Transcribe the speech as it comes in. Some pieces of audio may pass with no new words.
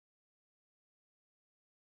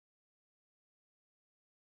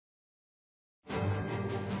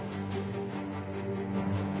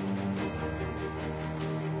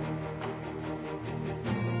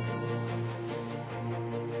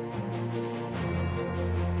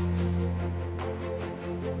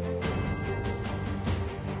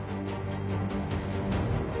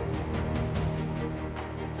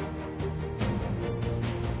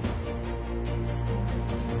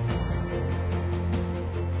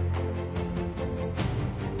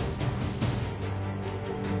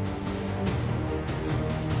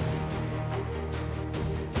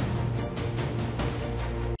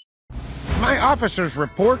My officers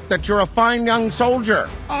report that you're a fine young soldier.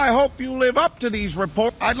 I hope you live up to these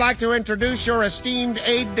reports. I'd like to introduce your esteemed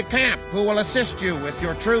aide-de-camp, who will assist you with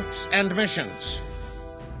your troops and missions.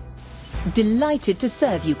 Delighted to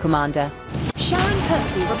serve you, Commander. Sharon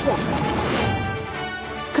Percy reporting.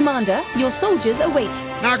 Commander, your soldiers await.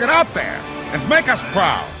 Now get out there and make us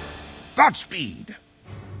proud. Godspeed.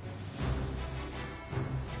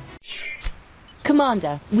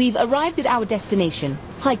 Commander, we've arrived at our destination.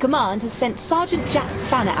 High Command has sent Sergeant Jack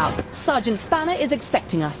Spanner out. Sergeant Spanner is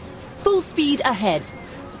expecting us. Full speed ahead.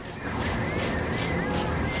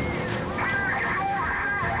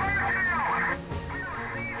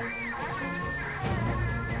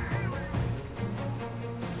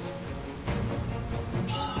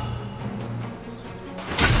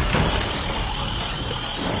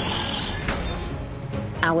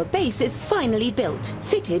 Our base is finally built,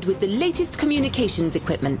 fitted with the latest communications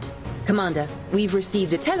equipment. Commander, we've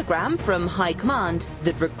received a telegram from High Command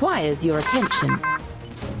that requires your attention.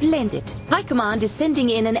 Splendid. High Command is sending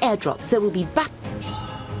in an airdrop, so we'll be back.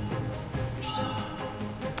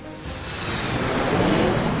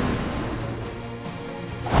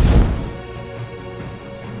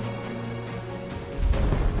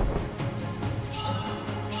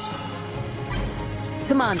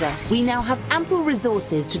 Commander, we now have ample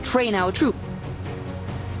resources to train our troops.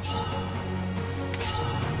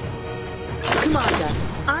 Commander,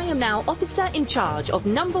 I am now officer in charge of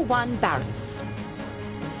number 1 barracks.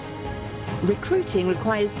 Recruiting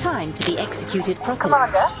requires time to be executed properly.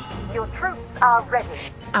 Commander, your troops are ready.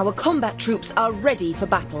 Our combat troops are ready for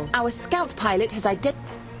battle. Our scout pilot has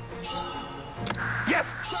identified... Yes,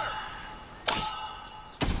 sir!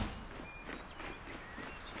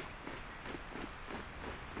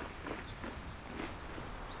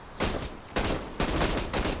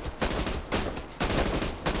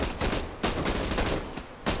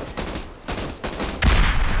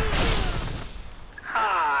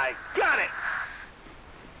 I got it!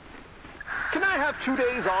 Can I have 2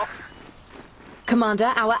 days off?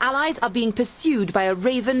 Commander, our allies are being pursued by a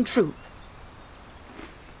Raven troop.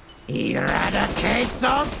 Eradicate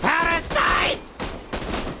those parasites!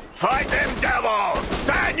 Fight them devils!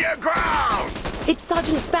 Stand your ground! It's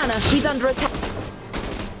Sergeant Spanner. He's under attack.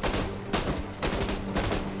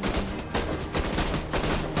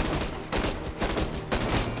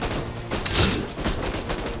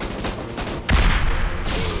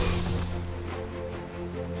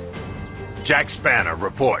 Jack Spanner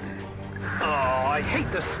reporting. Oh, I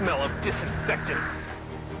hate the smell of disinfectant.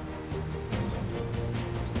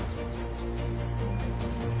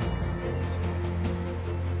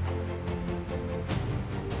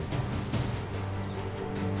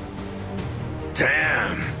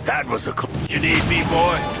 Damn, that was a... You need me,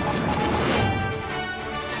 boy?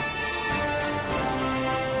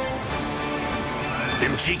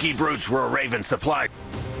 Them cheeky brutes were a Raven supply.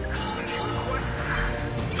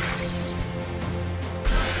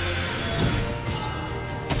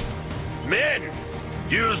 Men,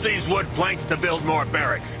 use these wood planks to build more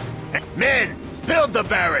barracks. Men, build the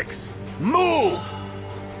barracks! Move!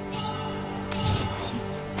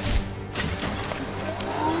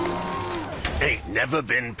 Ain't never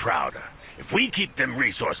been prouder. If we keep them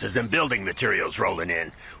resources and building materials rolling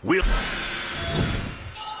in, we'll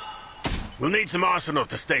need some arsenal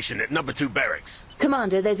to station at number 2 barracks.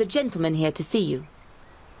 Commander, there's a gentleman here to see you.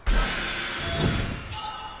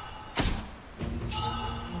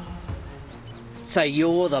 So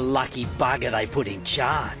you're the lucky bugger they put in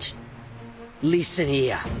charge. Listen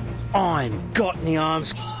here, I'm got in the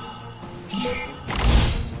arms.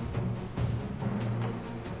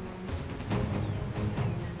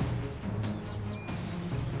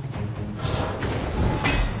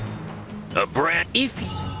 A brand...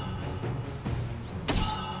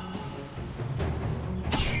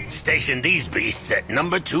 Station these beasts at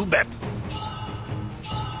number 2 barracks.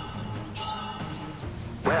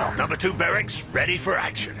 Well, number 2 barracks, ready for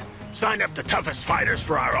action. Sign up the toughest fighters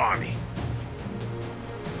for our army.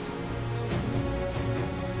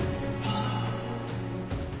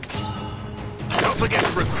 Don't forget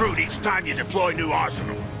to recruit each time you deploy new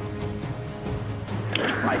arsenal.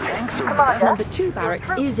 My tanks are Commander, Number 2 barracks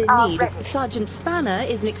your is in troops are need. ready. Sergeant Spanner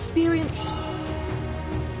is an experienced...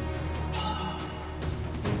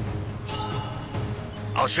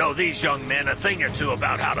 I'll show these young men a thing or two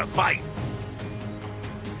about how to fight.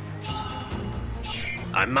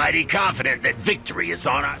 I'm mighty confident that victory is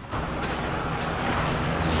on our...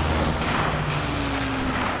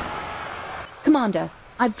 Commander,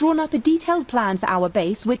 I've drawn up a detailed plan for our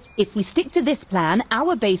base, which, if we stick to this plan,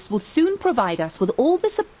 our base will soon provide us with all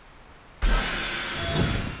the support.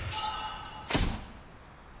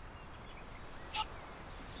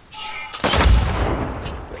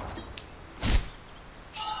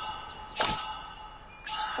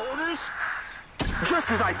 orders.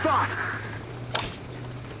 Just as I thought.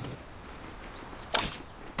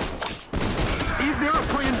 Is there a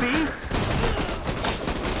plan B?